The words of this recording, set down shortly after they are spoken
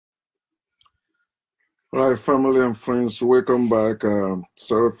Right, family and friends, welcome back.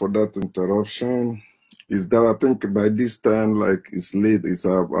 Sorry for that interruption. Is that I think by this time, like it's late, it's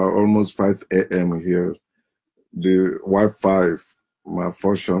almost 5 a.m. here. The Wi-Fi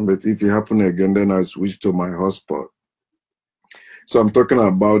malfunction, but if it happen again, then I switch to my hotspot. So I'm talking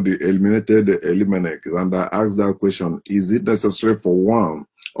about the eliminated Elimelech, and I asked that question: is it necessary for one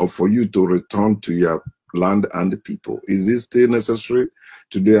or for you to return to your land and the people? Is it still necessary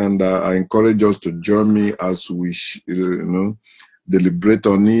today? And I encourage us to join me as we, deliberate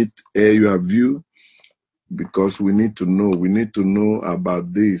on it, air your view, because we need to know. We need to know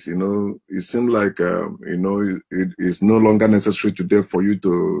about this. It seems like it's no longer necessary today for you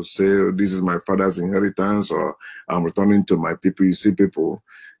to say, oh, this is my father's inheritance, or I'm returning to my people. You see people,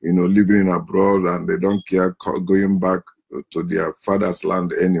 living in abroad, and they don't care going back to their father's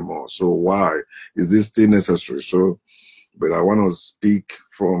land anymore. So why is this still necessary? So, but I want to speak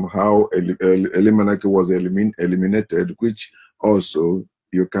from how Elimelech was eliminated, which also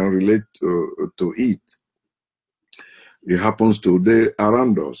you can relate to it. It happens today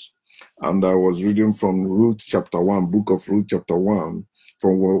around us. And I was reading from Ruth chapter 1, book of Ruth chapter 1,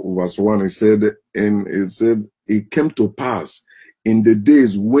 from verse 1. It said, it came to pass in the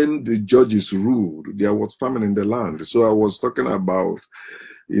days when the judges ruled, there was famine in the land. So I was talking about,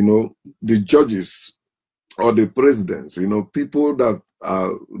 the judges or the presidents, people that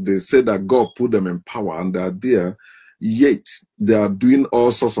they say that God put them in power and they are there, yet they are doing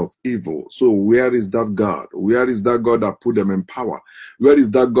all sorts of evil. So where is that God? Where is that God that put them in power? Where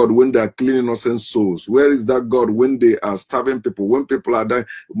is that God when they are killing innocent souls? Where is that God when they are starving people? When people are dying,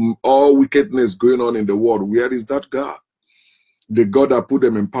 all wickedness going on in the world? Where is that God? The God that put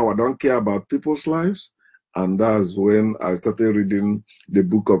them in power don't care about people's lives. And that's when I started reading the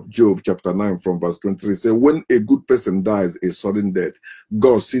book of Job, chapter 9, from verse 23. It says, when a good person dies a sudden death,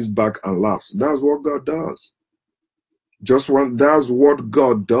 God sits back and laughs. That's what God does. That's what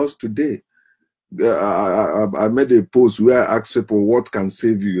God does today. I made a post where I asked people, what can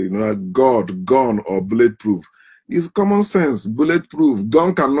save you? God, gun, or bulletproof? It's common sense. Bulletproof.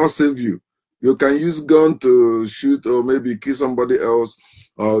 Gun cannot save you. You can use gun to shoot or maybe kill somebody else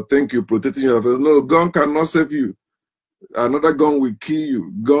or think you're protecting yourself. No, gun cannot save you. Another gun will kill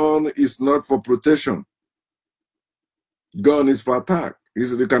you. Gun is not for protection. Gun is for attack.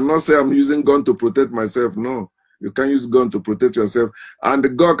 You cannot say I'm using gun to protect myself. No, you can't use gun to protect yourself.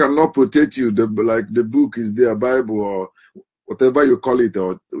 And God cannot protect you. Like the book is there, Bible or whatever you call it,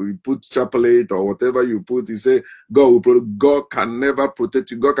 or you put chapelate or whatever you put, you say God can never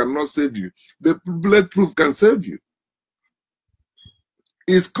protect you. God cannot save you. The bulletproof can save you.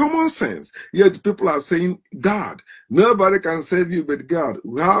 It's common sense. Yet people are saying, God, nobody can save you but God.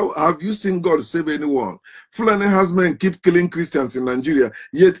 How have you seen God save anyone? Fulani herdsmen keep killing Christians in Nigeria,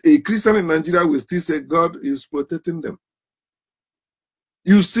 yet a Christian in Nigeria will still say God is protecting them.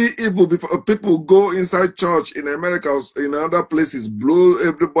 You see evil before people go inside church in America or in other places, blow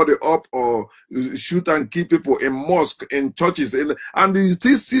everybody up or shoot and kill people in mosque, in churches, and you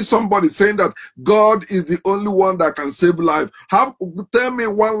still see somebody saying that God is the only one that can save life. Tell me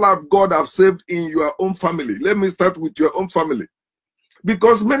one life God have saved in your own family. Let me start with your own family.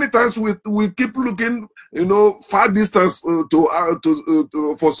 Because many times we keep looking, far distance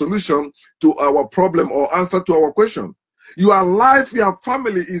for solution to our problem or answer to our question. Your life, your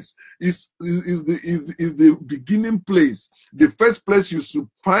family is the beginning place, the first place you should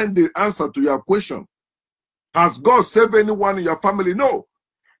find the answer to your question. Has God saved anyone in your family? No.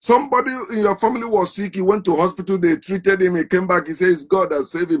 Somebody in your family was sick, he went to hospital, they treated him, he came back, he says God that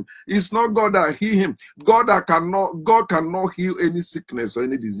saved him. It's not God that healed him. God cannot heal any sickness or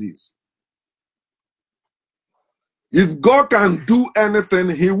any disease. If God can do anything,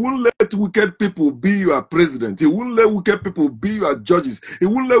 he won't let wicked people be your president. He won't let wicked people be your judges. He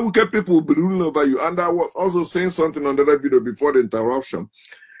won't let wicked people be ruling over you. And I was also saying something on the other video before the interruption.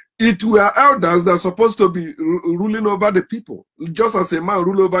 It were elders that are supposed to be ruling over the people, just as a man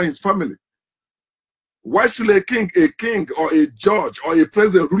rule over his family. Why should a king or a judge or a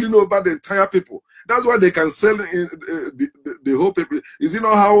president ruling over the entire people? That's why they can sell the whole people. Is it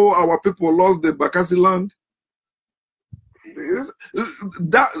not how our people lost the Bakassi land?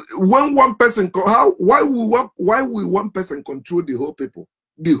 That when one person, why will one person control the whole people,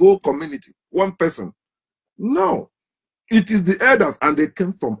 the whole community? One person? No, it is the elders, and they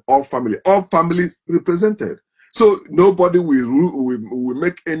came from all families represented. So nobody will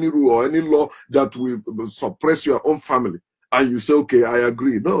make any rule or any law that will suppress your own family. And you say, okay, I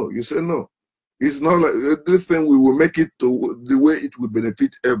agree. No, you say no. It's not like this thing. We will make it to the way it will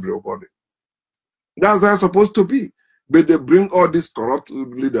benefit everybody. That's how it's supposed to be. But they bring all these corrupt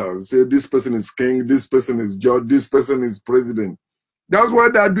leaders, say this person is king, this person is judge, this person is president. That's why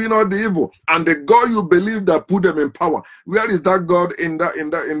they are doing all the evil. And the God you believe that put them in power, where is that God in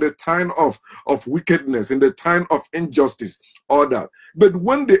the time of wickedness, in the time of injustice, all that? But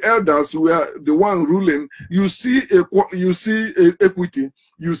when the elders were the one ruling, you see equity,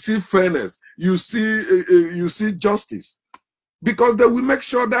 you see fairness, you see justice, because they will make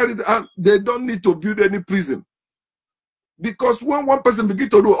sure that they don't need to build any prison. Because when one person begins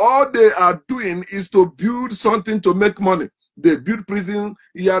to do, all they are doing is to build something to make money. They build prison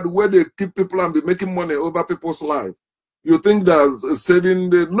yard where they keep people and be making money over people's lives. You think that's saving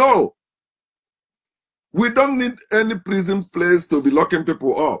the... No. We don't need any prison place to be locking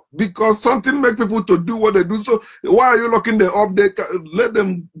people up, because something make people to do what they do. So why are you locking them up? Let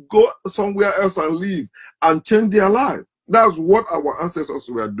them go somewhere else and live and change their life. That's what our ancestors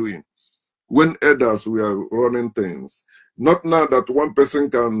were doing when elders were running things. Not now that one person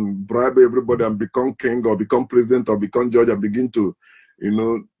can bribe everybody and become king or become president or become judge and begin to,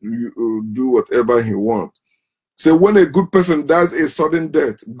 do whatever he wants. So when a good person dies a sudden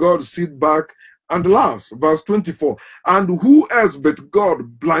death, God sit back and laugh. Verse 24. And who else but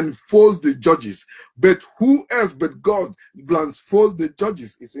God blindfolds the judges? But who else but God blindfolds the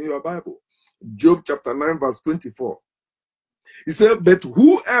judges? It's in your Bible. Job chapter 9 verse 24. He said, but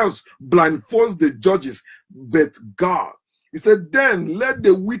who else blindfolds the judges but God? He said, then let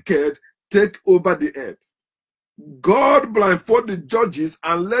the wicked take over the earth. God blindfold the judges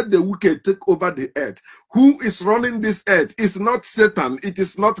and let the wicked take over the earth. Who is running this earth? It's not Satan. It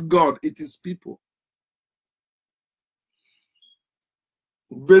is not God. It is people.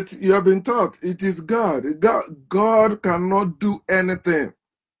 But you have been taught it is God. God cannot do anything.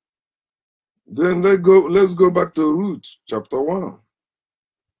 Then let's go back to Ruth chapter 1.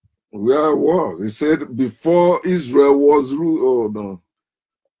 Where it was. He said, before Israel was ruled. Oh, no.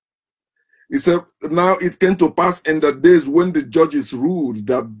 He said, now it came to pass in the days when the judges ruled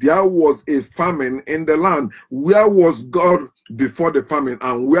that there was a famine in the land. Where was God before the famine,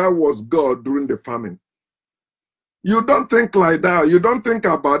 and where was God during the famine? You don't think like that. You don't think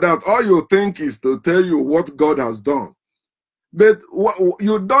about that. All you think is to tell you what God has done. But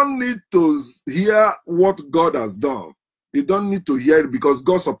you don't need to hear what God has done. You don't need to hear it, because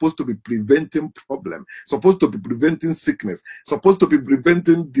God's supposed to be preventing problem, supposed to be preventing sickness, supposed to be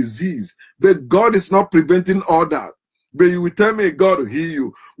preventing disease. But God is not preventing all that. But you will tell me God will heal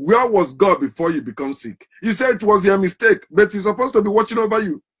you. Where was God before you become sick? You said it was your mistake, but he's supposed to be watching over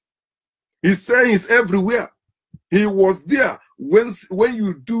you. He's saying he's everywhere. He was there when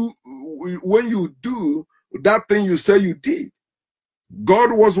you do that thing you say you did.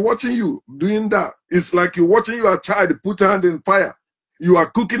 God was watching you doing that. It's like you're watching your child put hand in fire. You are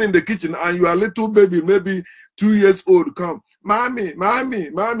cooking in the kitchen and your little baby, maybe 2 years old, come, mommy, mommy,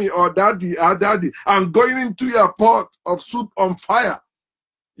 mommy, or daddy, and going into your pot of soup on fire.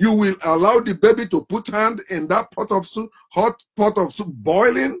 You will allow the baby to put hand in that pot of soup, hot pot of soup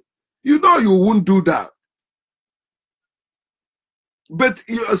boiling? You know you won't do that. But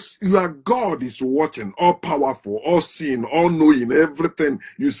your God is watching, all powerful, all seeing, all knowing, everything.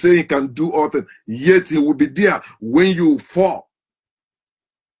 You say he can do all things, yet he will be there when you fall.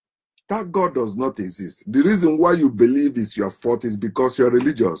 That God does not exist. The reason why you believe is your fault is because you're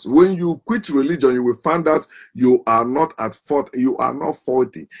religious. When you quit religion, you will find out you are not at fault. You are not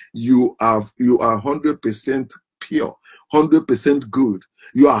faulty. You are 100% pure, 100% good.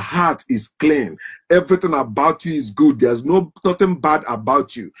 Your heart is clean. Everything about you is good. There's nothing bad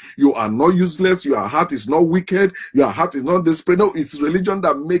about you. You are not useless. Your heart is not wicked. Your heart is not desperate. No, it's religion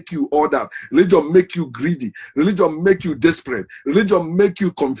that make you all that. Religion make you greedy. Religion make you desperate. Religion make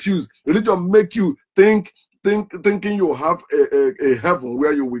you confused. Religion make you thinking you have a heaven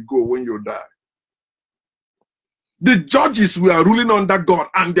where you will go when you die. The judges were ruling under God,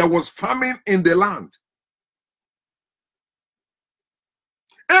 and there was famine in the land.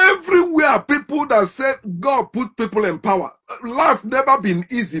 Everywhere, people that said God put people in power. Life never been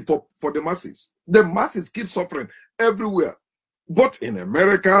easy for the masses. The masses keep suffering everywhere, both in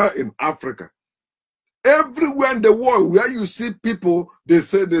America, in Africa. Everywhere in the world where you see people, they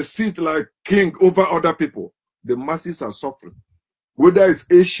say they sit like king over other people. The masses are suffering. Whether it's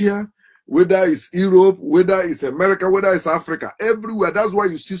Asia, whether it's Europe, whether it's America, whether it's Africa, everywhere. That's why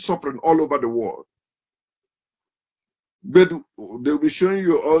you see suffering all over the world. But they'll be showing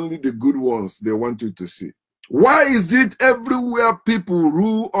you only the good ones they want you to see. Why is it everywhere people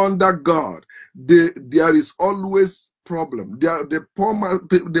rule under God, there is always problem?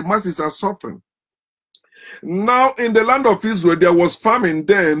 The masses are suffering. Now in the land of Israel there was famine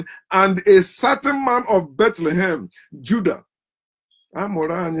then, and a certain man of Bethlehem, Judah,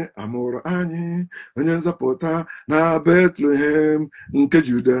 onye nzapụta na Bethlehem nke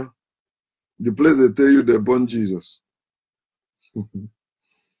Judah, the place they tell you they born Jesus.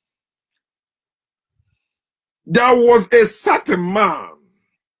 There was a certain man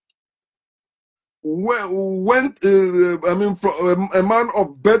went, a man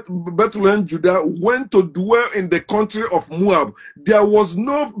of Bethlehem, Judah, went to dwell in the country of Moab. There was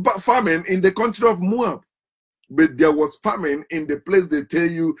no famine in the country of Moab, but there was famine in the place they tell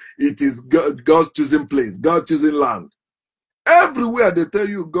you it is God's choosing place, God's choosing land. Everywhere they tell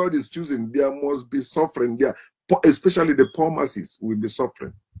you God is choosing, there must be suffering there, especially the poor masses will be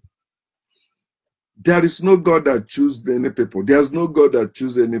suffering. There is no God that chooses any people. There's no God that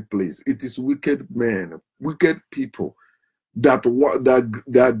chooses any place. It is wicked men, wicked people that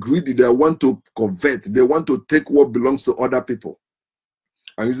are greedy. They want to covet. They want to take what belongs to other people.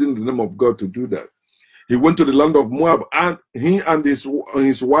 And using the name of God to do that. He went to the land of Moab, and he and his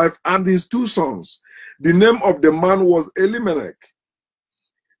wife and his 2 sons. The name of the man was Elimelech.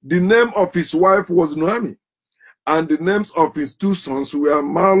 The name of his wife was Naomi. And the names of his 2 sons were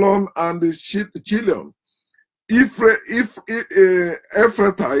Mahlon and Chilion.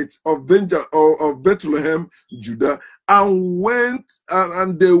 Ephrathites of Bethlehem, Judah,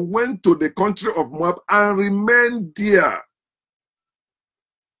 and they went to the country of Moab and remained there.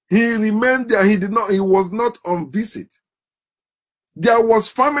 He remained there. He was not on visit. There was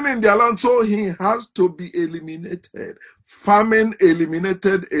famine in their land, so he has to be eliminated. Famine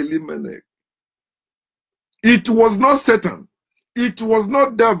eliminated Elimelech. It was not Satan. It was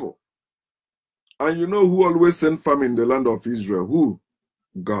not devil. And you know who always sent famine in the land of Israel? Who?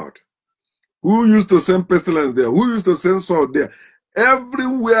 God. Who used to send pestilence there? Who used to send sword there?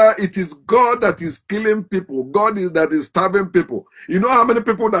 Everywhere it is God that is killing people. God that is starving people. You know how many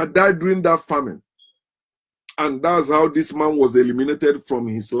people that died during that famine? And that's how this man was eliminated from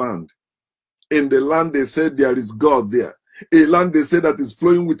his land. In the land they said there is God there. A land they said that is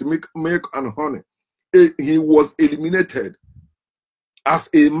flowing with milk and honey. He was eliminated as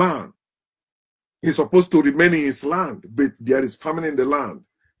a man. He's supposed to remain in his land, but there is famine in the land.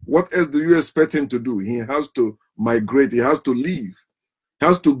 What else do you expect him to do? He has to migrate. He has to leave. He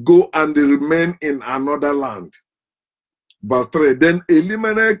has to go and remain in another land. Verse 3, then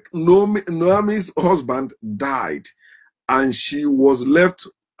Elimelech, Naomi's husband, died, and she was left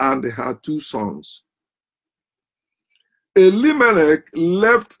and her 2 sons. Elimelech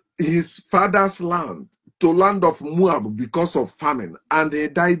left his father's land to land of Moab because of famine, and he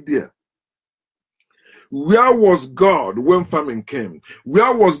died there. Where was God when famine came?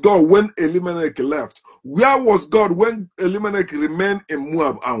 Where was God when Elimelech left? Where was God when Elimelech remained in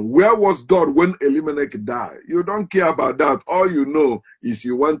Moab? And where was God when Elimelech died? You don't care about that. All you know is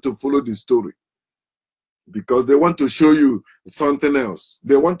you want to follow the story. Because they want to show you something else.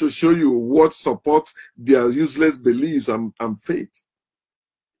 They want to show you what supports their useless beliefs and faith.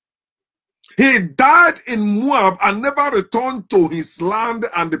 He died in Moab and never returned to his land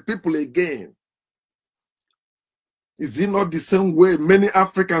and the people again. Is it not the same way many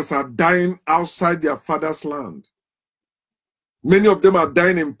Africans are dying outside their father's land? Many of them are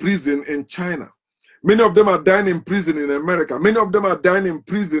dying in prison in China. Many of them are dying in prison in America. Many of them are dying in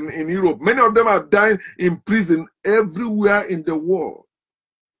prison in Europe. Many of them are dying in prison everywhere in the world.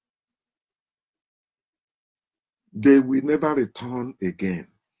 They will never return again.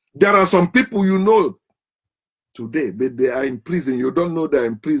 There are some people you know today, but they are in prison. You don't know they're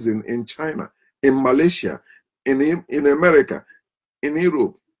in prison in China, in Malaysia, in America, in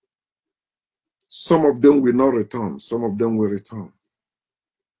Europe. Some of them will not return. Some of them will return.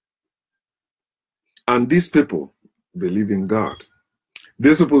 And these people believe in God.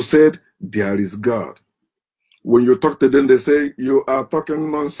 These people said, there is God. When you talk to them, they say, you are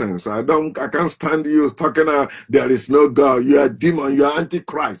talking nonsense. I can't stand you talking, there is no God. You are a demon. You are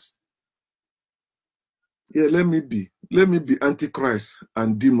Antichrist. Yeah, let me be Antichrist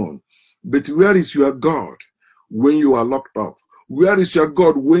and demon. But where is your God when you are locked up? Where is your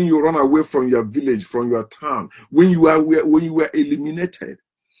God when you run away from your village, from your town, when you were eliminated?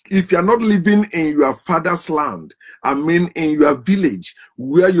 If you are not living in your father's land, I mean in your village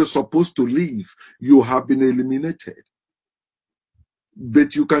where you're supposed to live, you have been eliminated.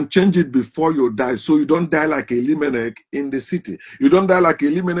 But you can change it before you die, so you don't die like Elimelech in the city. You don't die like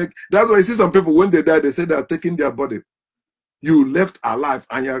Elimelech. That's why you see some people, when they die, they say they are taking their body. You left alive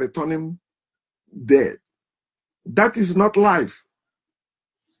and you are returning dead. That is not life.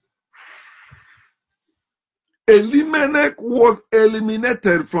 Elimelech was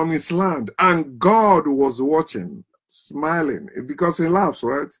eliminated from his land, and God was watching, smiling, because he laughs,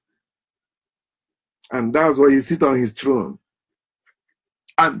 right? And that's why he sits on his throne.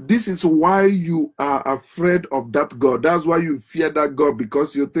 And this is why you are afraid of that God. That's why you fear that God,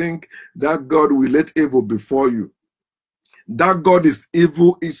 because you think that God will let evil before you. That God is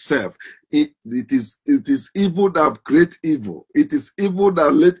evil itself. It is evil that creates evil. It is evil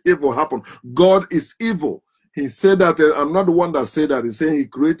that let evil happen. God is evil. He said that, I'm not the one that said that. He's saying he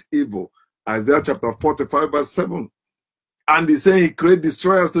creates evil. Isaiah chapter 45 verse 7. And he's saying he creates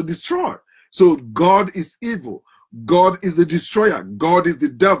destroyers to destroy. So God is evil. God is the destroyer. God is the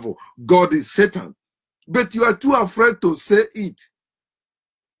devil. God is Satan. But you are too afraid to say it,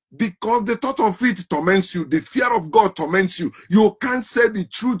 because the thought of it torments you. The fear of God torments you. You can't say the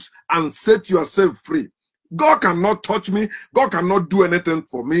truth and set yourself free. God cannot touch me. God cannot do anything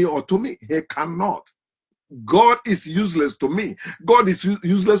for me or to me. He cannot. God is useless to me. God is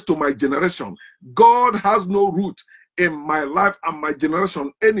useless to my generation. God has no root in my life and my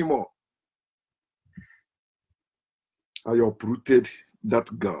generation anymore. I uprooted that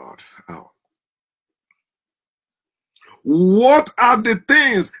God out. What are the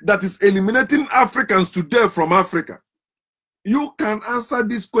things that is eliminating Africans today from Africa? You can answer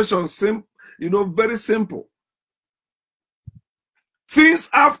this question, very simple. Since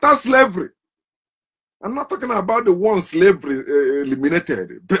after slavery, I'm not talking about the one slavery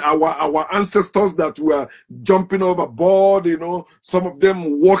eliminated. Our ancestors that were jumping overboard, some of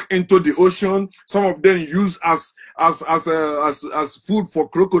them walk into the ocean. Some of them use as food for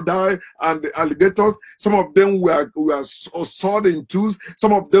crocodile and alligators. Some of them were sawed in two.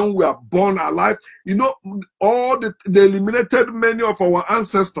 Some of them were born alive. They eliminated many of our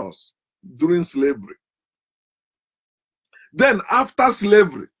ancestors during slavery. Then after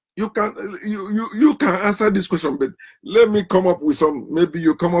slavery, you can answer this question, but let me come up with some. Maybe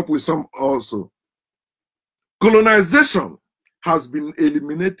you come up with some also. Colonization has been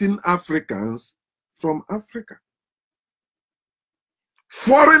eliminating Africans from Africa.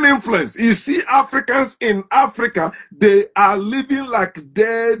 Foreign influence. You see Africans in Africa, they are living like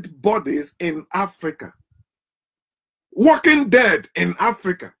dead bodies in Africa. Walking dead in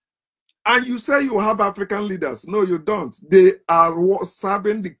Africa. And you say you have African leaders. No, you don't. They are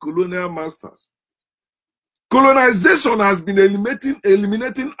serving the colonial masters. Colonization has been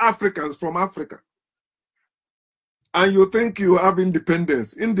eliminating Africans from Africa. And you think you have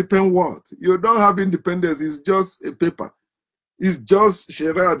independence. Independent what? You don't have independence. It's just a paper. It's just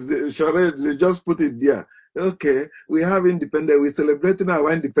charade. They just put it there. Okay, we have independence. We're celebrating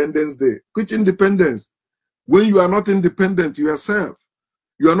our Independence Day. Which independence? When you are not independent yourself.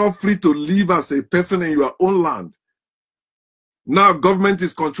 You are not free to live as a person in your own land. Now government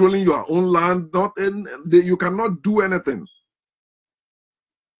is controlling your own land. You cannot do anything.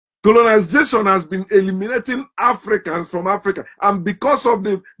 Colonization has been eliminating Africans from Africa. And because of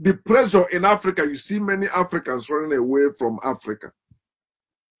the pressure in Africa, you see many Africans running away from Africa.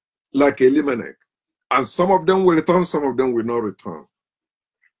 Like Elimelech. And some of them will return, some of them will not return.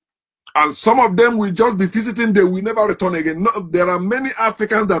 And some of them will just be visiting, they will never return again. No, there are many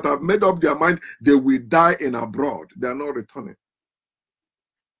Africans that have made up their mind they will die in abroad. They are not returning.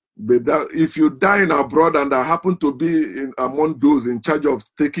 But if you die in abroad and I happen to be among those in charge of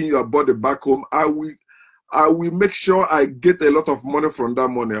taking your body back home, I will make sure I get a lot of money from that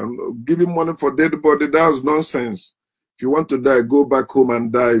money. I'm giving money for dead body. That's nonsense. If you want to die, go back home and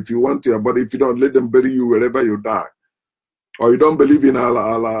die. If you want your body, if you don't, let them bury you wherever you die. Or you don't believe in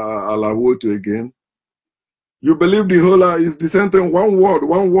Allah Wotu again. You believe the whole is the same thing, one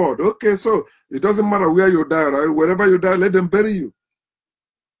word. Okay, so it doesn't matter where you die, right? Wherever you die, let them bury you.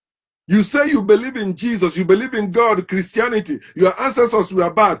 You say you believe in Jesus, you believe in God, Christianity, your ancestors were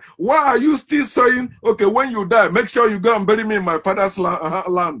bad. Why are you still saying, okay, when you die, make sure you go and bury me in my father's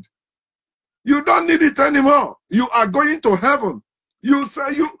land? You don't need it anymore. You are going to heaven. You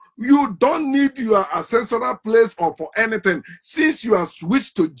say you don't need your ancestral place or for anything. Since you are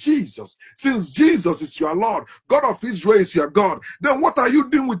switched to Jesus, since Jesus is your Lord, God of Israel is your God, then what are you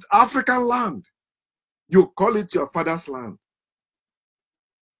doing with African land? You call it your father's land.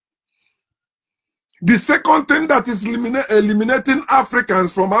 The second thing that is eliminating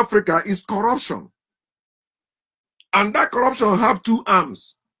Africans from Africa is corruption. And that corruption have two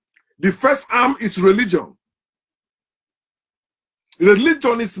arms. The first arm is religion.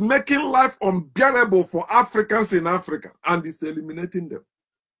 Religion is making life unbearable for Africans in Africa, and it's eliminating them.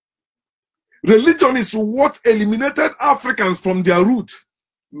 Religion is what eliminated Africans from their root,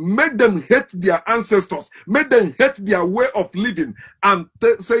 made them hate their ancestors, made them hate their way of living, and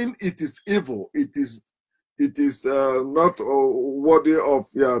saying it is evil, it is it is not worthy of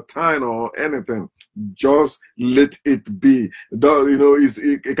your time or anything. Just let it be. You know,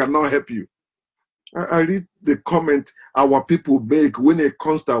 it cannot help you. I read the comment our people make when it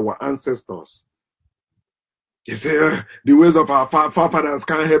comes to our ancestors. You say, the ways of our forefathers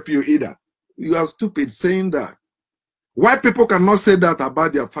can't help you either. You are stupid saying that. White people cannot say that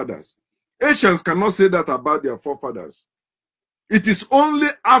about their fathers. Asians cannot say that about their forefathers. It is only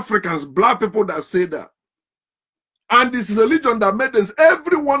Africans, black people that say that. And this religion that made this,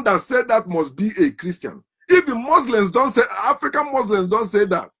 everyone that said that must be a Christian. Even Muslims don't say, African Muslims don't say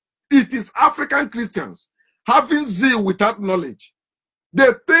that. It is African Christians having zeal without knowledge. They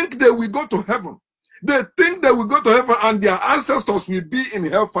think they will go to heaven. They think they will go to heaven and their ancestors will be in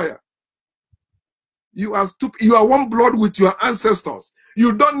hellfire. You are stupid. You are one blood with your ancestors.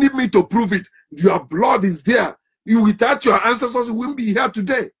 You don't need me to prove it. Your blood is there. You, without your ancestors, you wouldn't be here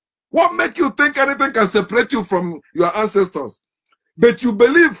today. What makes you think anything can separate you from your ancestors? But you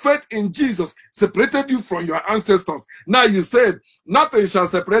believe faith in Jesus separated you from your ancestors. Now you said, nothing shall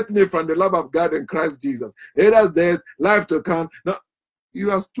separate me from the love of God in Christ Jesus. Either death, life to come. No,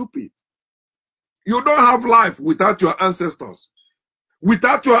 you are stupid. You don't have life without your ancestors.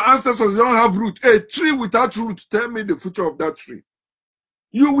 Without your ancestors, you don't have root. A tree without root, tell me the future of that tree.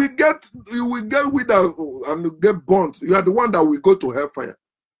 You will get withered and get burnt. You are the one that will go to hellfire.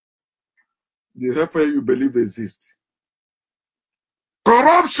 The hellfire you believe exists.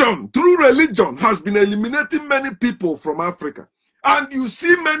 Corruption through religion has been eliminating many people from Africa. And you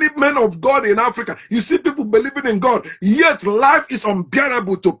see many men of God in Africa. You see people believing in God. Yet life is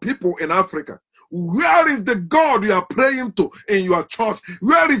unbearable to people in Africa. Where is the God you are praying to in your church?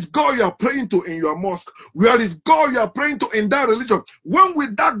 Where is God you are praying to in your mosque? Where is God you are praying to in that religion? When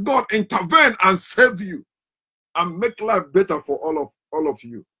will that God intervene and save you and make life better for all of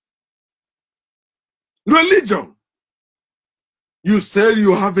you? Religion. You say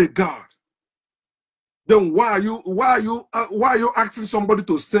you have a God. Then why are you asking somebody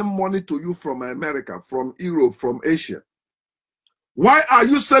to send money to you from America, from Europe, from Asia? Why are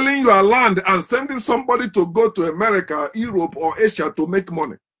you selling your land and sending somebody to go to America, Europe, or Asia to make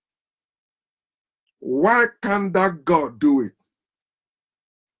money? Why can't that God do it?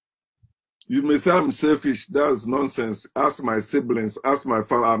 You may say I'm selfish. That's nonsense. Ask my siblings. Ask my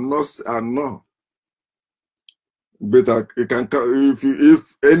family. I'm not. But you can,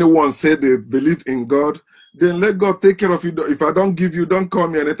 if anyone said they believe in God, then let God take care of you. If I don't give you, don't call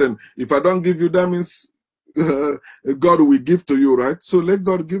me anything. If I don't give you, that means God will give to you, right? So let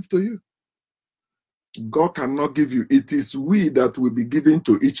God give to you. God cannot give you. It is we that will be giving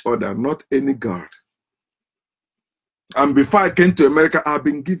to each other, not any God. And before I came to America, I've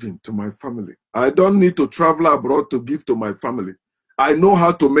been giving to my family. I don't need to travel abroad to give to my family. I know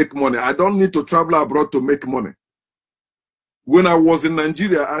how to make money. I don't need to travel abroad to make money. When I was in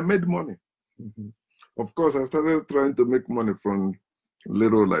Nigeria, I made money. Of course, I started trying to make money from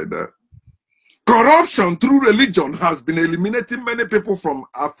little like that. Corruption through religion has been eliminating many people from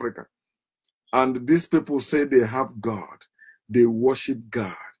Africa. And these people say they have God. They worship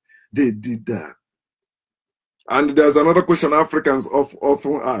God. They did that. And there's another question Africans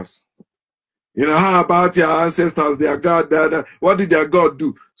often ask. You know, how about your ancestors, their God? What did their God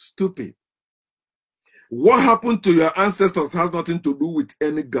do? Stupid. What happened to your ancestors has nothing to do with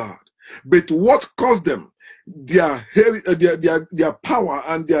any God. But what caused them, their power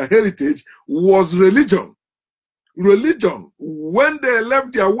and their heritage was religion. Religion, when they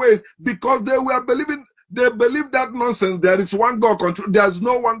left their ways, because they were believing, they believe that nonsense. There is one God control. There's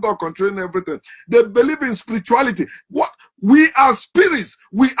no one God controlling everything. They believe in spirituality. What? We are spirits.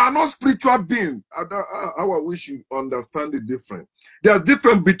 We are not spiritual beings. How I wish you understand the difference. There's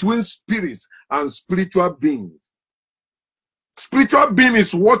difference between spirits and spiritual beings. Spiritual being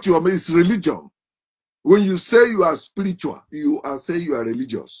is what you are. It's religion. When you say you are spiritual, you are saying you are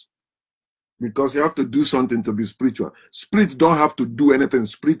religious. Because you have to do something to be spiritual. Spirit don't have to do anything.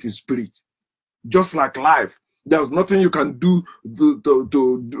 Spirit is spirit. Just like life. There's nothing you can do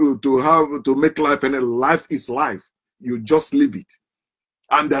to make life, and life is life. You just live it.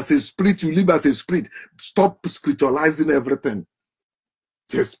 And as a spirit, you live as a spirit. Stop spiritualizing everything.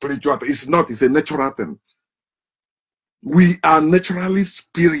 It's a spiritual thing. It's not, it's a natural thing. We are naturally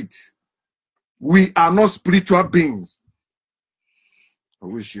spirit. We are not spiritual beings. I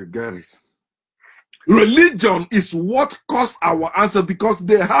wish you get it. Religion is what caused our answer, because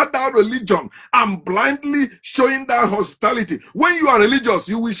they had that religion and blindly showing that hospitality. When you are religious,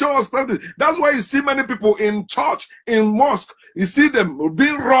 you will show hospitality. That's why you see many people in church, in mosque, you see them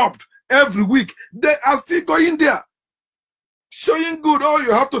being robbed every week. They are still going there. Showing good. Oh,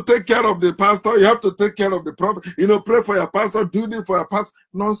 you have to take care of the pastor. You have to take care of the prophet. You know, pray for your pastor. Do this for your pastor.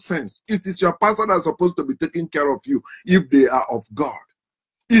 Nonsense. It is your pastor that's supposed to be taking care of you if they are of God.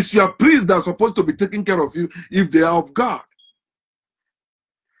 It's your priest that's supposed to be taking care of you if they are of God.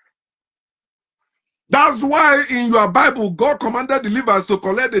 That's why in your Bible, God commanded the Levites to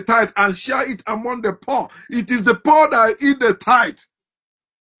collect the tithe and share it among the poor. It is the poor that eat the tithe.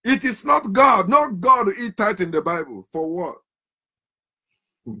 It is not God. Not God who eat tithe in the Bible. For what?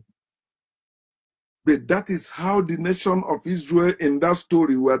 But that is how the nation of Israel in that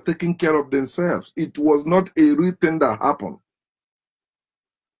story were taking care of themselves. It was not a real thing that happened.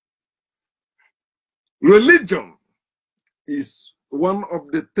 Religion is one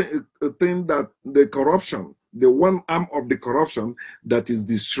of the thing that the corruption, the one arm of the corruption that is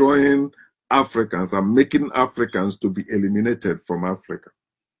destroying Africans and making Africans to be eliminated from Africa.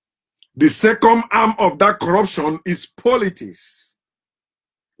 The second arm of that corruption is politics.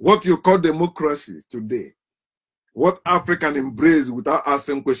 What you call democracy today. What African embrace without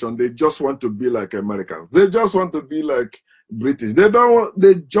asking questions, they just want to be like Americans. They just want to be like British. They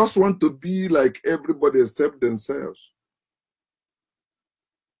just want to be like everybody except themselves.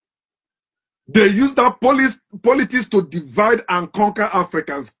 They use that politics to divide and conquer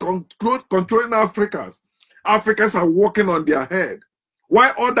Africans, controlling Africans. Africans are walking on their head.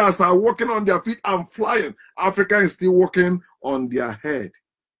 While others are walking on their feet and flying, Africa is still walking on their head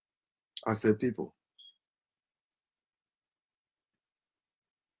as a people.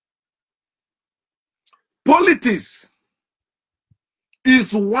 Politics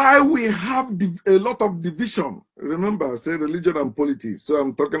is why we have a lot of division. Remember, I say religion and politics. So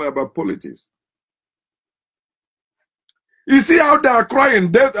I'm talking about politics. You see how they are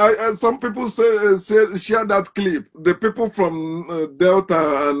crying. Some people share that clip. The people from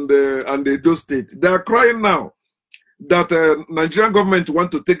Delta and Edo State, they are crying now that Nigerian government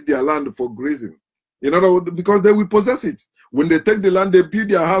want to take their land for grazing. You know, because they will possess it. When they take the land, they build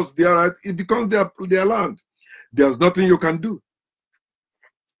their house there, right? It becomes their land. There's nothing you can do.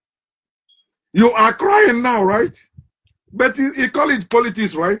 You are crying now, right? But you call it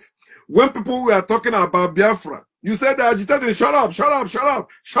politics, right? When people were talking about Biafra, you said the agitating, shut up, shut up, shut up,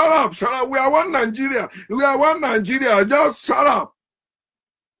 shut up, shut up. We are one Nigeria. We are one Nigeria. Just shut up.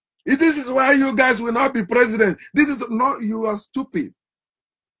 This is why you guys will not be president. This is not, you are stupid.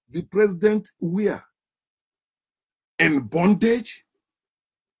 Be president where? In bondage?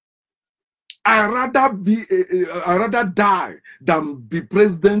 I rather die than be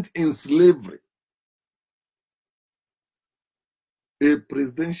president in slavery. A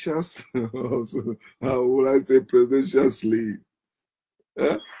presidential, how would I say presidential slave?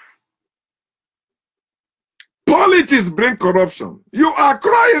 Eh? Politics bring corruption. You are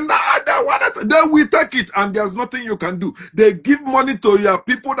crying now. They will take it, and there's nothing you can do. They give money to your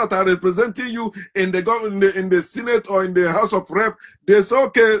people that are representing you in the Senate or in the House of Rep. They say,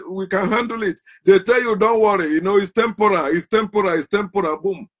 okay, we can handle it. They tell you, don't worry, you know, it's temporal, it's temporal, it's temporal,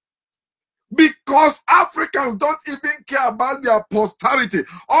 boom. Because Africans don't even care about their posterity.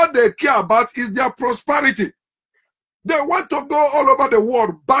 All they care about is their prosperity. They want to go all over the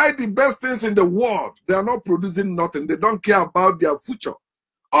world, buy the best things in the world. They are not producing nothing. They don't care about their future.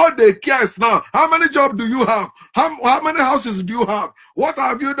 All they care is now, how many jobs do you have? How many houses do you have? What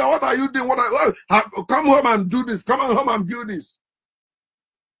have you done? What are you doing? Come home and do this. Come home and build this.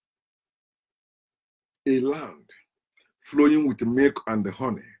 A land flowing with milk and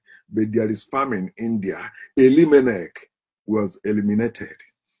honey, but there is famine in India. Elimelech was eliminated.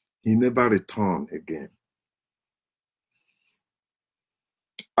 He never returned again.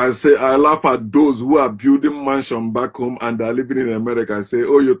 I say, I laugh at those who are building mansion back home and are living in America. I say,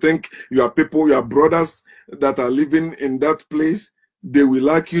 oh, you think your people, your brothers that are living in that place, they will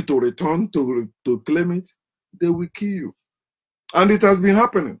like you to return to claim it? They will kill you. And it has been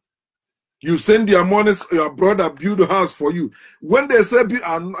happening. You send your money, your brother build a house for you. When they say,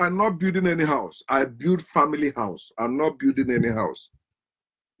 I'm not building any house, I build family house. I'm not building any house.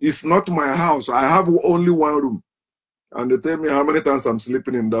 It's not my house. I have only one room. And they tell me how many times I'm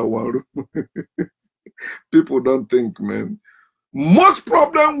sleeping in that one room. People don't think, man. Most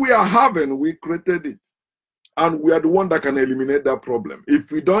problem we are having, we created it. And we are the one that can eliminate that problem.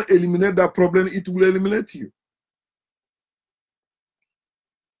 If we don't eliminate that problem, it will eliminate you.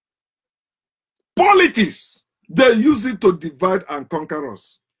 Politics, they use it to divide and conquer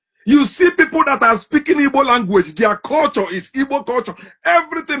us. You see people that are speaking Igbo language, their culture is Igbo culture.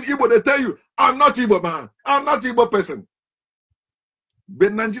 Everything Igbo, they tell you, I'm not Igbo man, I'm not Igbo person.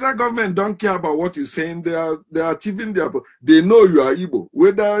 But Nigerian government don't care about what you're saying. They are achieving their. They know you are Igbo,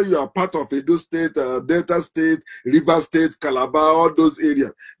 whether you are part of Edo State, Delta State, River State, Calabar, all those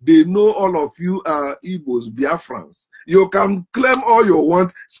areas. They know all of you are Igbos, Biafrans. You can claim all you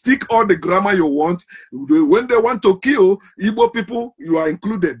want, speak all the grammar you want. When they want to kill Igbo people, you are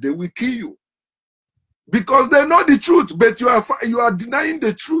included. They will kill you because they know the truth, but you are denying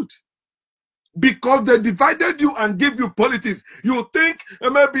the truth. Because they divided you and give you politics. You think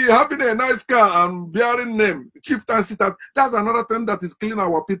maybe having a nice car and bearing name, chieftaincy, that's another thing that is killing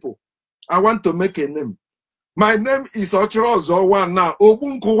our people. I want to make a name. My name is Ochoro Zowan now.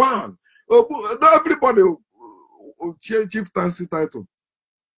 Obunkuwan. Everybody chieftaincy title.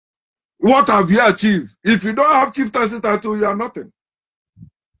 What have you achieved? If you don't have chieftaincy title, you are nothing.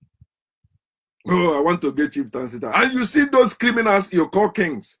 Oh, I want to get chieftaincy title. And you see those criminals you call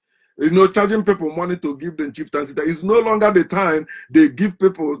kings. Charging people money to give them chieftaincy title. It's no longer the time they give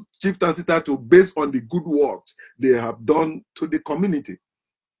people chieftaincy title based on the good works they have done to the community.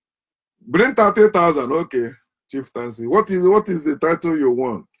 Bring 30,000, okay, chieftaincy. What is the title you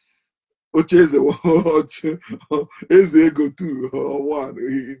want? Ocheze ego 2 or 1,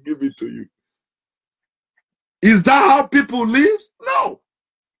 he give it to you. Is that how people live? No.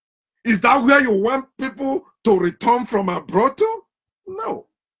 Is that where you want people to return from abroad to? No.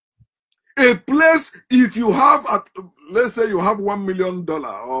 A place, if you have, let's say you have $1 million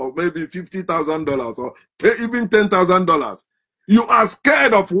or maybe $50,000 or even $10,000, you are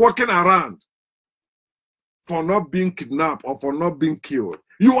scared of walking around for not being kidnapped or for not being killed.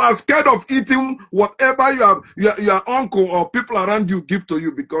 You are scared of eating whatever your uncle or people around you give to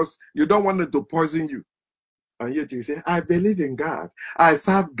you because you don't want it to poison you. And yet you say, I believe in God. I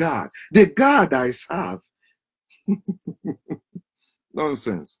serve God. The God I serve.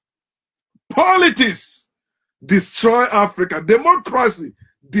 Nonsense. Politics destroy Africa. Democracy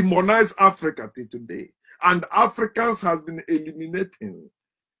demonize Africa till today. And Africans has been eliminating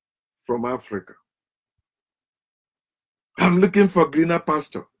from Africa. I'm looking for greener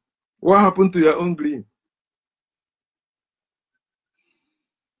pasture. What happened to your own green?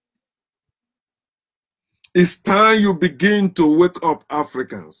 It's time you begin to wake up,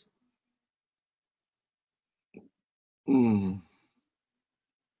 Africans.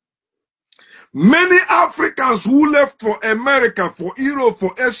 Many Africans who left for America, for Europe,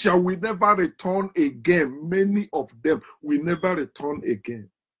 for Asia will never return again. Many of them will never return again.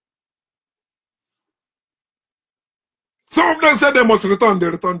 Some of them said they must return. They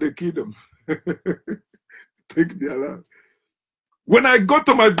return, they kill them. Take their land. When I go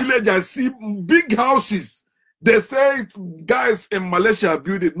to my village, I see big houses. They say guys in Malaysia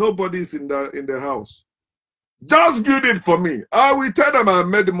build it. Nobody is in the house. Just build it for me. I will tell them I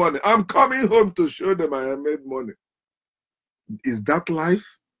made money. I'm coming home to show them I made money. Is that life?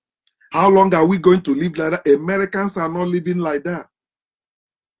 How long are we going to live like that? Americans are not living like that.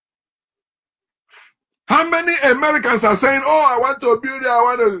 How many Americans are saying, oh, I want to build it, I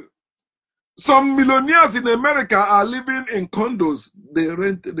want to... Some millionaires in America are living in condos. They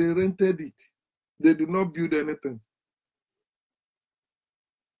rented it. They did not build anything.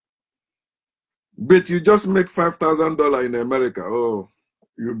 But you just make $5,000 in America. Oh,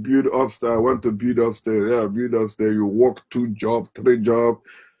 you build upstairs. I want to build upstairs. Yeah, build upstairs. You work 2 jobs, 3 jobs.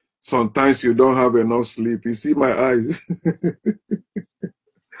 Sometimes you don't have enough sleep. You see my eyes.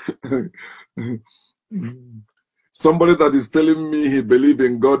 Somebody that is telling me he believes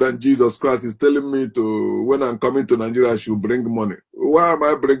in God and Jesus Christ is telling me to, when I'm coming to Nigeria, I should bring money. Why am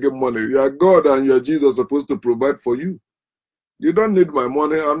I bringing money? Your God and your Jesus are supposed to provide for you. You don't need my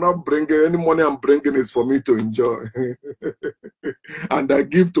money. I'm not bringing any money. I'm bringing is for me to enjoy. And I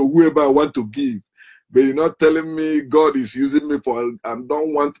give to whoever I want to give. But you're not telling me God is using me for, I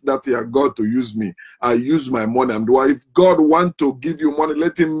don't want that your God to use me. I use my money. If God wants to give you money,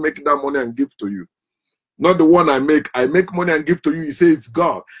 let him make that money and give to you. Not the one I make. I make money and give to you. He says it's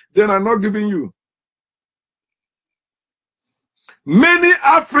God. Then I'm not giving you. Many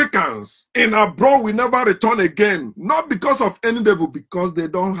Africans in abroad will never return again. Not because of any devil, because they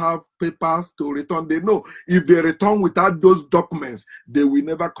don't have papers to return. They know if they return without those documents, they will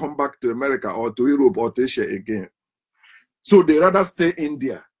never come back to America or to Europe or to Asia again. So they rather stay in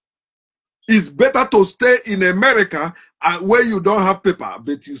there. It's better to stay in America where you don't have paper,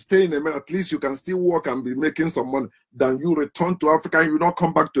 but you stay in America. At least you can still work and be making some money than you return to Africa and you not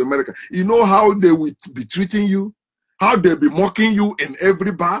come back to America. You know how they will be treating you? How they'll be mocking you in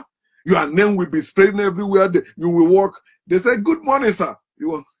every bar? Your name will be spreading everywhere. You will walk. They say, good morning, sir.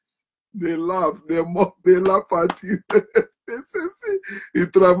 They laugh. They mock. They laugh at you. They say, see, you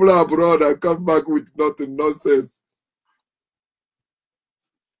travel abroad and come back with nothing, nonsense.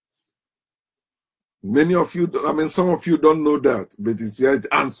 Many of you, I mean, some of you don't know that, but it's right.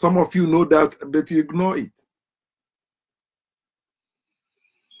 And some of you know that, but you ignore it.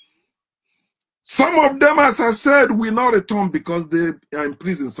 Some of them, as I said, will not return because they are in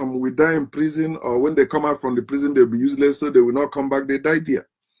prison. Some will die in prison, or when they come out from the prison, they'll be useless, so they will not come back. They died here.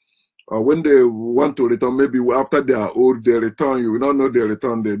 Or when they want to return, maybe after they are old, they return. You will not know they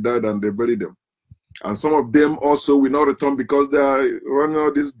return. They died and they buried them. And some of them also will not return because they are running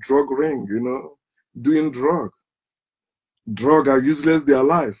out this drug ring, you know, doing drug. Drug are useless their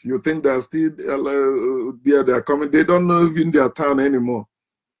life. You think they're still there, they're coming. They don't know even their town anymore.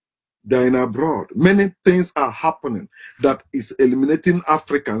 They're in abroad. Many things are happening that is eliminating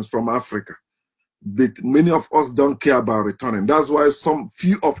Africans from Africa. But many of us don't care about returning. That's why some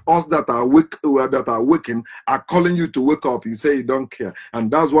few of us that are waking are calling you to wake up. You say you don't care.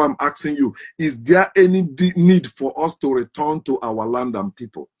 And that's why I'm asking you, is there any need for us to return to our land and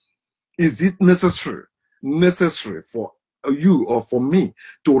people? Is it necessary for you or for me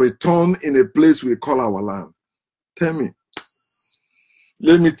to return in a place we call our land? Tell me.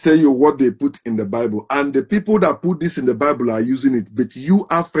 Let me tell you what they put in the Bible. And the people that put this in the Bible are using it, but you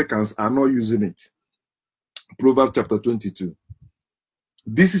Africans are not using it. Proverbs chapter 22.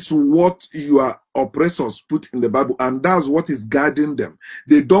 This is what your oppressors put in the Bible, and that's what is guiding them.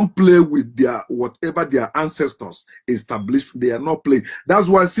 They don't play with their whatever their ancestors established. They are not playing. That's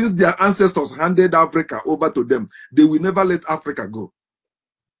why since their ancestors handed Africa over to them, they will never let Africa go.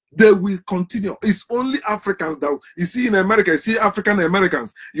 They will continue. It's only Africans that you see in America. You see African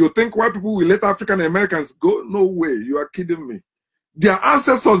Americans. You think white people will let African Americans go? No way. You are kidding me. Their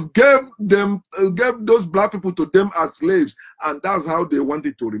ancestors gave those black people to them as slaves, and that's how they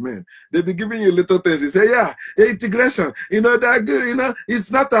wanted to remain. They be giving you little things. They say, yeah, integration, you know, that good, you know,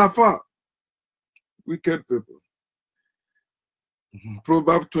 it's not our fault. Wicked people.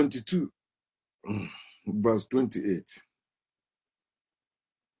 Proverbs 22, verse 28.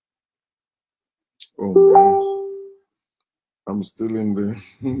 Oh man, I'm still in the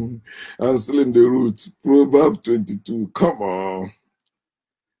I'm still in the root. Proverbs 22. Come on.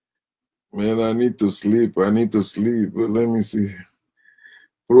 Man, I need to sleep. I need to sleep. But let me see.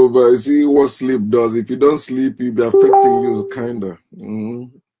 Proverbs, see what sleep does. If you don't sleep, it'll be affecting you, kinda.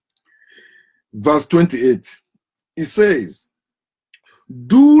 Verse 28. It says,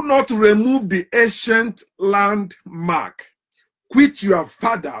 do not remove the ancient landmark which your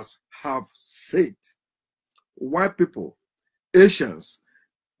fathers have set. White people, Asians,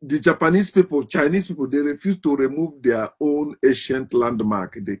 the Japanese people, Chinese people, they refuse to remove their own ancient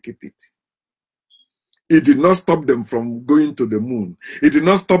landmark. They keep it. It did not stop them from going to the moon. It did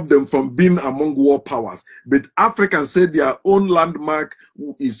not stop them from being among world powers. But Africans say their own landmark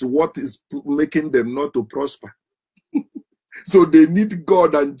is what is making them not to prosper. So they need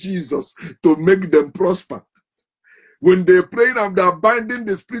God and Jesus to make them prosper. When they pray and they're binding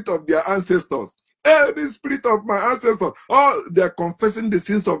the spirit of their ancestors, the spirit of my ancestors, oh, they're confessing the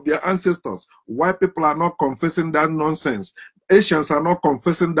sins of their ancestors. White people are not confessing that nonsense. Asians are not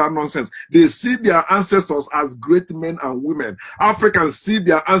confessing that nonsense. They see their ancestors as great men and women. Africans see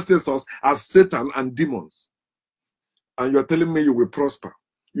their ancestors as Satan and demons. And you're telling me you will prosper.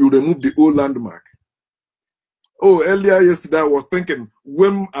 You remove the old landmark. Oh, earlier yesterday I was thinking,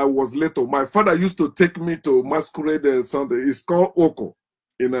 when I was little, my father used to take me to masquerade Sunday. It's called Oko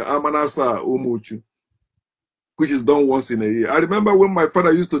in Amanasa Umuchu, which is done once in a year. I remember when my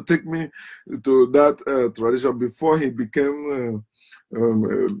father used to take me to that tradition before he became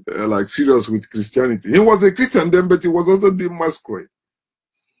like serious with Christianity. He was a Christian then, but he was also doing masquerade,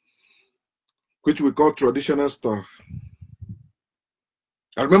 which we call traditional stuff.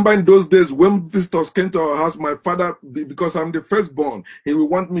 I remember in those days when visitors came to our house, my father, because I'm the firstborn, he would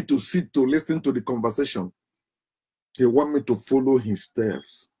want me to sit to listen to the conversation. He want me to follow his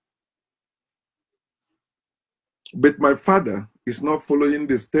steps. But my father is not following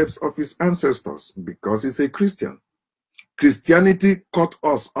the steps of his ancestors because he's a Christian. Christianity cut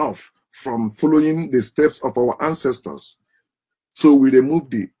us off from following the steps of our ancestors. So we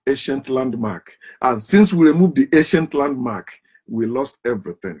removed the ancient landmark. And since we removed the ancient landmark, we lost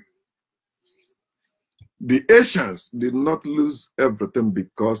everything. The Asians did not lose everything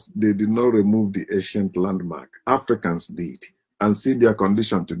because they did not remove the ancient landmark. Africans did, and see their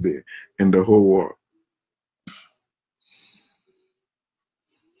condition today in the whole world.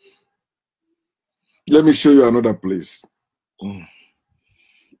 Let me show you another place.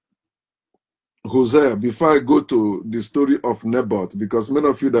 Hosea, before I go to the story of Naboth, because many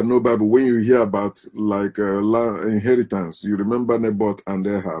of you that know Bible, when you hear about like inheritance, you remember Naboth and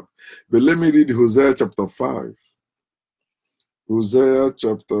Ahab. But let me read Hosea chapter 5. Hosea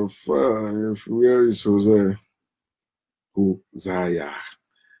chapter 5. Where is Hosea? Hosea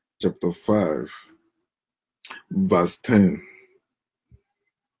chapter 5, verse 10.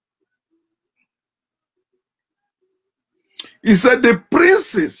 He said, the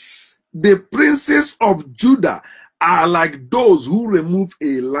princes of Judah are like those who remove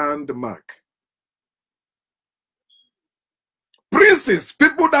a landmark. Princes,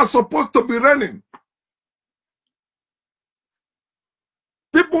 people that are supposed to be reigning,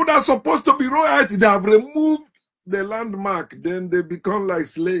 people that are supposed to be royalty, they have removed the landmark, then they become like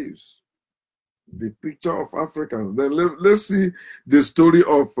slaves. The picture of Africans. Then let's see the story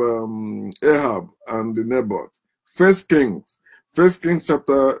of Ahab and Naboth. First Kings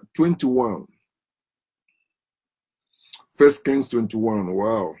chapter 21. First Kings 21.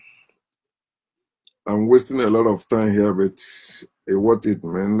 Wow. I'm wasting a lot of time here, but what it,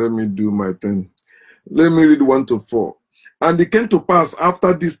 man? Let me do my thing. Let me read 1 to 4. And it came to pass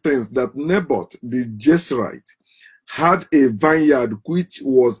after these things that Naboth the Jezreelite had a vineyard which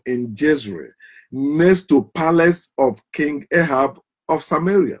was in Jezreel, next to palace of King Ahab of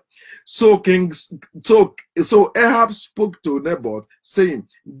Samaria. So Ahab spoke to Naboth, saying,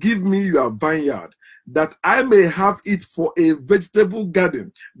 give me your vineyard, that I may have it for a vegetable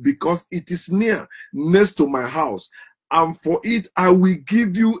garden, because it is next to my house. And for it I will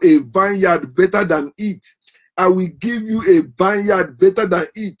give you a vineyard better than it. I will give you a vineyard better than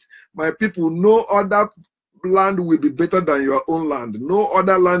it. My people, no other land will be better than your own land. No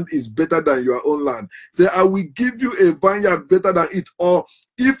other land is better than your own land. Say, I will give you a vineyard better than it. Or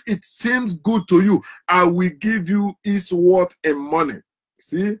if it seems good to you, I will give you its worth in money.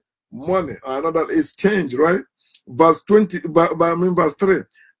 See, money, another exchange, right? Verse 20, verse 3.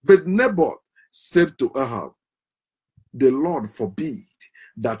 But Naboth said to Ahab, the Lord forbid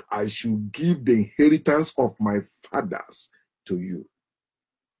that I should give the inheritance of my fathers to you.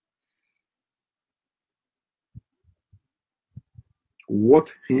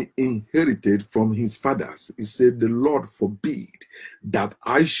 What he inherited from his fathers. He said, the Lord forbid that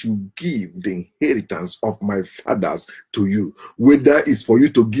I should give the inheritance of my fathers to you. Whether it's for you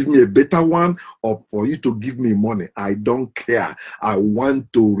to give me a better one or for you to give me money, I don't care. I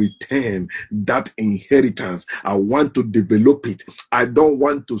want to retain that inheritance. I want to develop it. I don't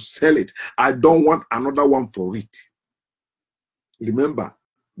want to sell it. I don't want another one for it. Remember,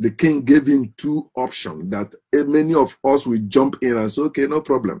 the king gave him two options that many of us will jump in and say, okay, no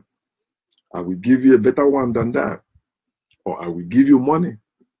problem. I will give you a better one than that. Or I will give you money.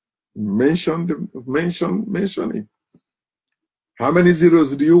 Mention it. How many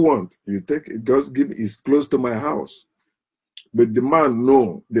zeros do you want? You take it, God's give is close to my house. But the man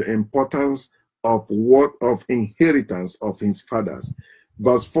know the importance of inheritance of his fathers.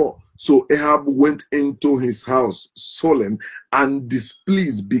 Verse 4. So Ahab went into his house sullen and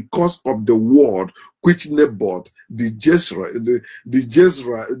displeased because of the word which Naboth the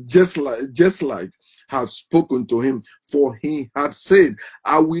Jezreelite had spoken to him. For he had said,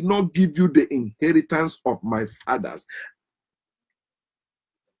 I will not give you the inheritance of my fathers.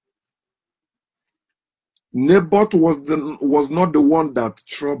 Naboth was not the one that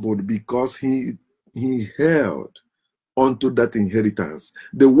troubled, because he held onto that inheritance.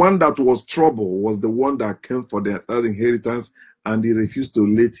 The one that was troubled was the one that came for that inheritance, and he refused to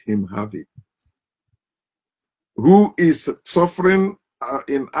let him have it. Who is suffering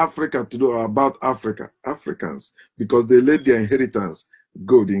in Africa today about Africans, because they let their inheritance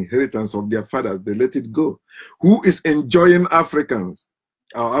go, the inheritance of their fathers, they let it go. Who is enjoying Africa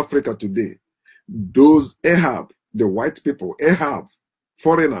today? Those Ahab, the white people, Ahab,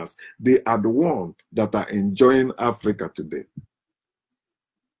 foreigners, they are the ones that are enjoying Africa today.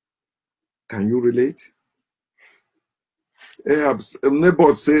 Can you relate? Ahab's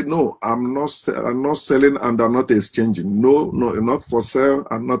neighbor said, no, I'm not selling and I'm not exchanging. No, not for sale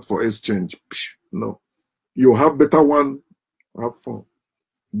and not for exchange. No. You have better one, have fun.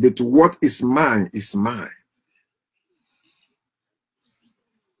 But what is mine is mine.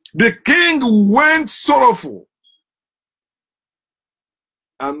 The king went sorrowful,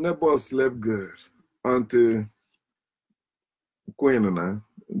 and neighbor slept good until Queen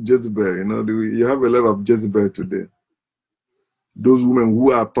Jezebel. You have a lot of Jezebel today. Those women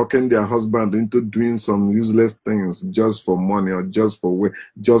who are talking their husband into doing some useless things just for money or just for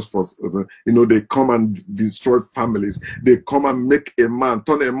they come and destroy families. They come and make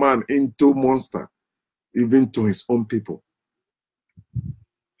turn a man into monster, even to his own people.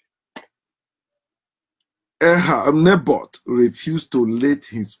 Naboth refused to let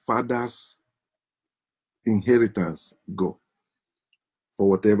his father's inheritance go for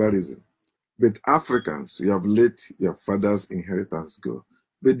whatever reason. But Africans, you have let your father's inheritance go.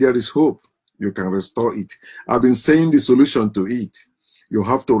 But there is hope. You can restore it. I've been saying the solution to it. You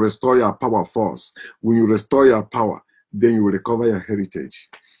have to restore your power first. When you restore your power, then you will recover your heritage.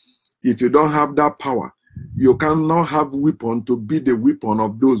 If you don't have that power, you cannot have weapon to be the weapon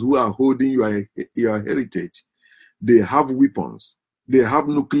of those who are holding your heritage. They have weapons. They have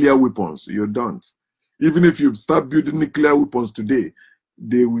nuclear weapons. You don't. Even if you start building nuclear weapons today,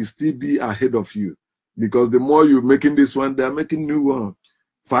 they will still be ahead of you. Because the more you're making this one, they're making new one.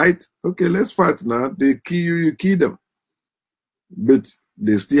 Fight? Okay, let's fight now. They kill you, you kill them. But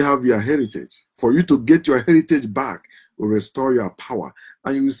they still have your heritage. For you to get your heritage back, will restore your power.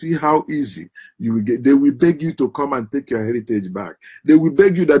 And you will see how easy you will get. They will beg you to come and take your heritage back. They will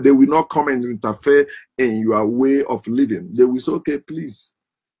beg you that they will not come and interfere in your way of living. They will say, okay, please.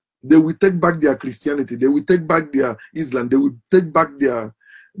 They will take back their Christianity. They will take back their Islam. They will take back their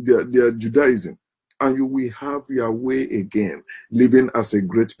Judaism. And you will have your way again, living as a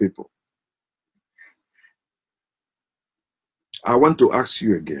great people. I want to ask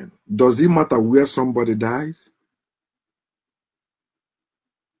you again, does it matter where somebody dies?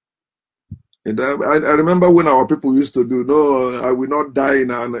 And I remember when our people used to do, no, I will not die in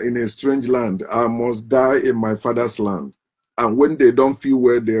a strange land. I must die in my father's land. And when they don't feel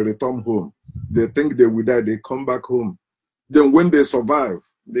well, they return home. They think they will die, they come back home. Then when they survive,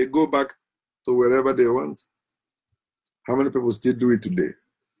 they go back to wherever they want. How many people still do it today?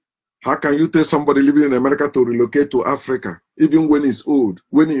 How can you tell somebody living in America to relocate to Africa, even when he's old,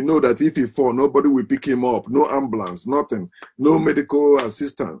 when you know that if he fall, nobody will pick him up, no ambulance, nothing, no medical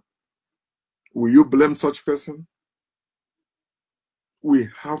assistant? Will you blame such person? We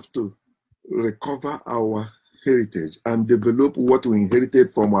have to recover our heritage and develop what we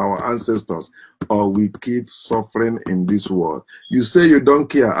inherited from our ancestors, or we keep suffering in this world. You say you don't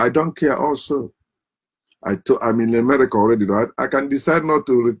care. I don't care also. I'm in America already, right? I can decide not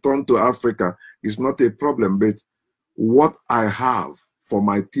to return to Africa. It's not a problem, but what I have for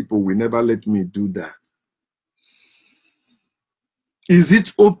my people will never let me do that. Is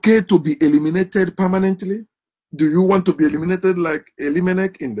it okay to be eliminated permanently? Do you want to be eliminated like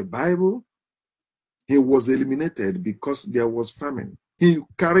Elimelech in the Bible? He was eliminated because there was famine. He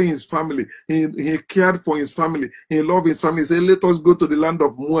carried his family. He cared for his family. He loved his family. He said, let us go to the land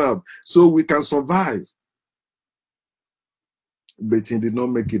of Moab so we can survive. But he did not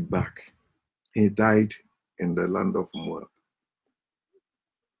make it back. He died in the land of Moab.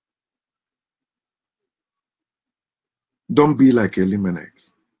 Don't be like Elimelech.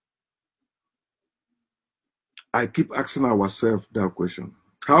 I keep asking ourselves that question.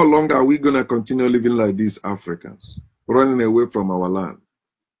 How long are we going to continue living like these Africans, running away from our land?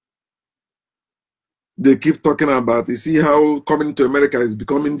 They keep talking about, you see how coming to America is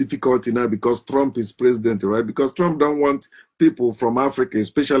becoming difficult now because Trump is president, right? Because Trump don't want people from Africa,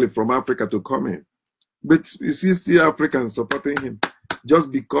 especially from Africa, to come in. But you see Africans supporting him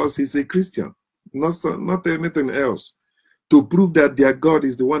just because he's a Christian, not anything else, to prove that their God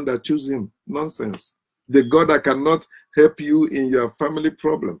is the one that chose him. Nonsense. The God that cannot help you in your family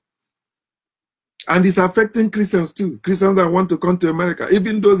problem. And it's affecting Christians too. Christians that want to come to America.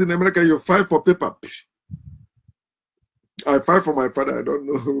 Even those in America, you fight for paper. I fight for my father. I don't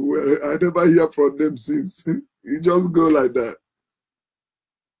know. I never hear from them since. You just go like that.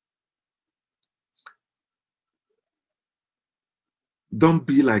 Don't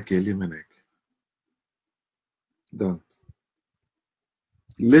be like Elimelech. Don't.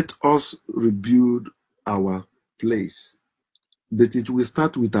 Let us rebuild our place. But it will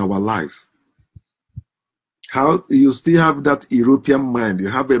start with our life. How you still have that European mind, you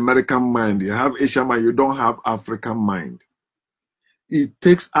have American mind, you have Asian mind, you don't have African mind. It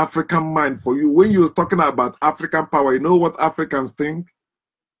takes African mind for you. When you're talking about African power, you know what Africans think?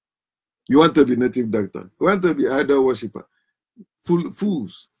 You want to be native doctor. You want to be idol worshiper.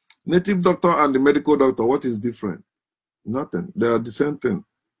 Fools. Native doctor and the medical doctor, what is different? Nothing. They are the same thing.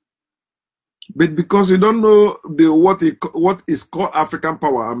 But because you don't know what is called African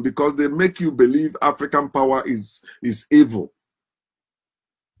power, and because they make you believe African power is evil.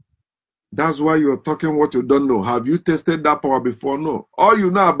 That's why you're talking what you don't know. Have you tested that power before? No. All you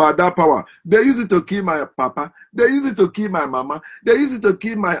know about that power, they use it to kill my papa. They use it to kill my mama. They use it to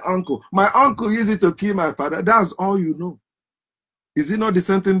kill my uncle. My uncle used it to kill my father. That's all you know. Is it not the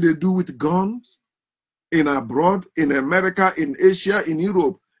same thing they do with guns? In abroad, in America, in Asia, in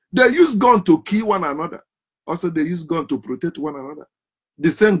Europe. They use guns to kill one another. Also, they use guns to protect one another. The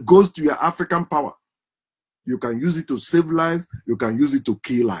same goes to your African power. You can use it to save lives. You can use it to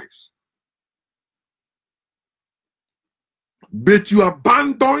kill lives. But you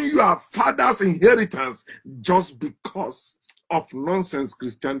abandon your father's inheritance just because of nonsense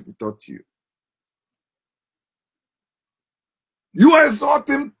Christianity taught you. You are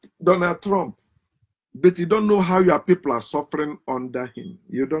exalting Donald Trump, but you don't know how your people are suffering under him.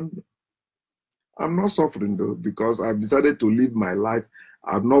 You don't know. I'm not suffering though, because I've decided to live my life.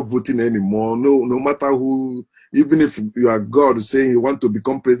 I'm not voting anymore. No matter who, even if you are God saying you want to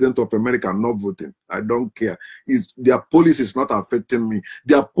become president of America, I'm not voting. I don't care. Their policy is not affecting me.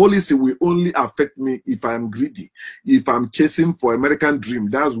 Their policy will only affect me if I'm greedy. If I'm chasing for American dream,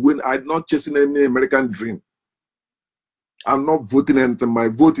 that's when I'm not chasing any American dream. I'm not voting anything. My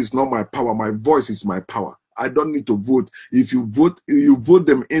vote is not my power. My voice is my power. I don't need to vote. If you vote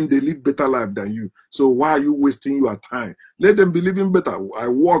them in, they live better life than you. So why are you wasting your time? Let them be living better. I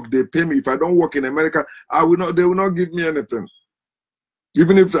work, they pay me. If I don't work in America, they will not give me anything.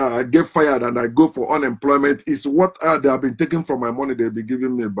 Even if I get fired and I go for unemployment, it's what they have been taking from my money, they'll be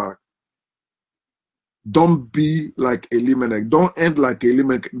giving me back. Don't be like Elimelech. Don't end like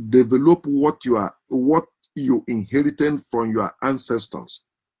Elimelech. Develop what you inherited from your ancestors.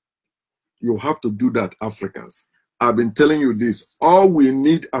 You have to do that, Africans. I've been telling you this. All we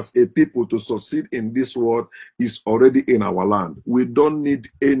need as a people to succeed in this world is already in our land. We don't need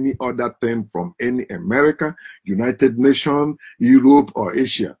any other thing from any America, United Nations, Europe, or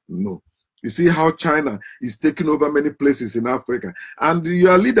Asia. No. You see how China is taking over many places in Africa. And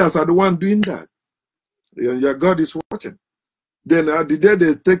your leaders are the one doing that. Your God is watching. Then the day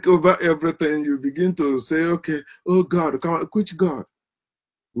they take over everything, you begin to say, okay, oh God, come on, which God?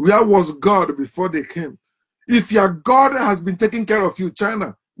 Where was God before they came? If your God has been taking care of you,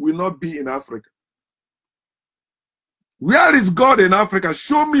 China will not be in Africa. Where is God in Africa?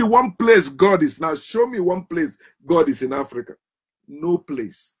 Show me one place God is now. Show me one place God is in Africa. No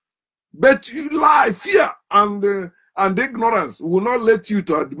place. But you lie, fear, and ignorance will not let you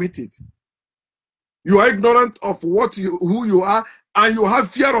to admit it. You are ignorant of who you are, and you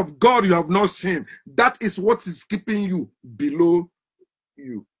have fear of God you have not seen. That is what is keeping you below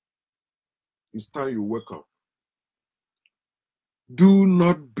you. It's time you wake up. Do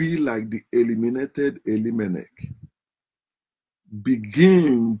not be like the eliminated Elimelech.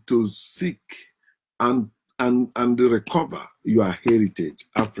 Begin to seek and recover your heritage,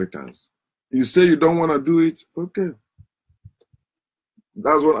 Africans. You say you don't want to do it? Okay.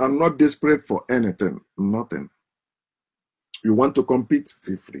 That's what I'm not desperate for anything, nothing. You want to compete?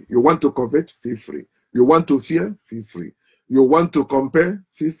 Feel free. You want to covet? Feel free. You want to fear? Feel free. You want to compare?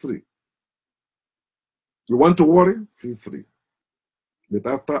 Feel free. You want to worry? Feel free. But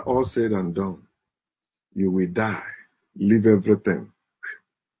after all said and done, you will die, leave everything.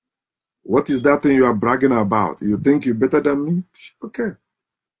 What is that thing you are bragging about? You think you're better than me? Okay.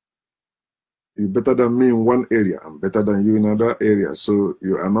 You're better than me in one area. I'm better than you in another area. So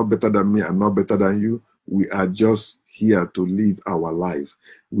you are not better than me. I'm not better than you. We are just here to live our life.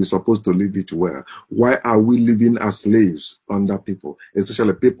 We're supposed to live it well. Why are we living as slaves under people,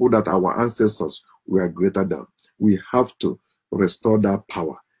 especially people that our ancestors were greater than? We have to restore that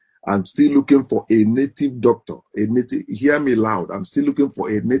power. I'm still looking for a native doctor, hear me loud. I'm still looking for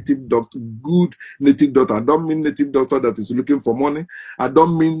a native doctor, good native doctor. I don't mean native doctor that is looking for money. I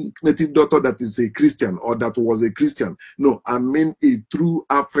don't mean native doctor that is a Christian or that was a Christian. No, I mean a true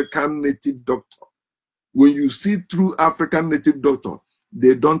African native doctor. When you see true African native doctor,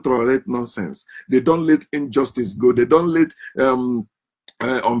 they don't tolerate nonsense. They don't let injustice go. They don't let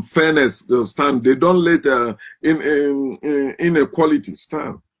unfairness stand. They don't let inequality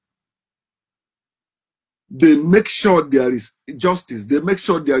stand. They make sure there is justice. They make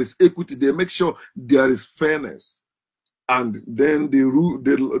sure there is equity. They make sure there is fairness. And then they rule,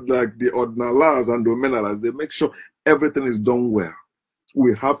 like the ordinary laws and the laws, they make sure everything is done well.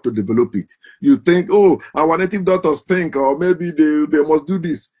 We have to develop it. You think, oh, our native doctors think, or maybe they must do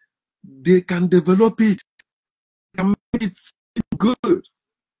this. They can develop it. They can make it good.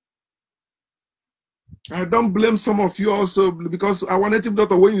 I don't blame some of you also, because our native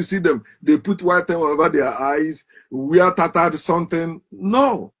doctor, when you see them, they put white thing over their eyes, wear tattered something.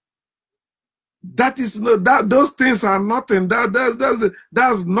 No. That is no, those things are nothing.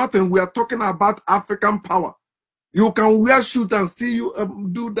 That's nothing. We are talking about African power. You can wear shoes and still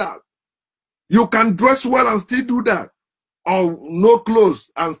do that. You can dress well and still do that. Or no clothes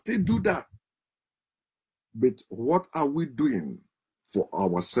and still do that. But what are we doing for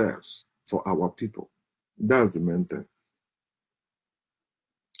ourselves, for our people? That's the main thing.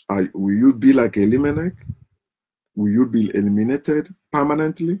 Will you be like Elimelech? Will you be eliminated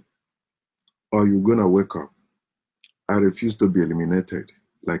permanently? Or are you going to wake up? I refuse to be eliminated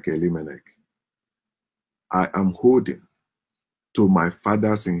like Elimelech. I am holding to my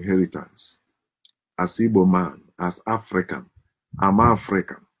father's inheritance. As Igbo man, as African, I'm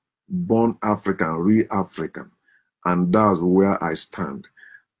African, born African, real African, and that's where I stand.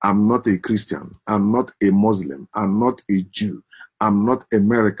 I'm not a Christian, I'm not a Muslim, I'm not a Jew, I'm not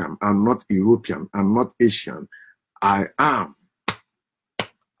American, I'm not European, I'm not Asian. I am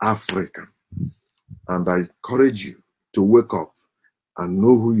African. And I encourage you to wake up and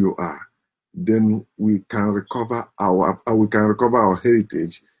know who you are. Then we can recover our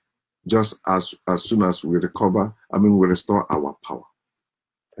heritage just as soon as we restore our power.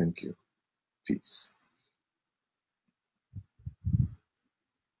 Thank you. Peace.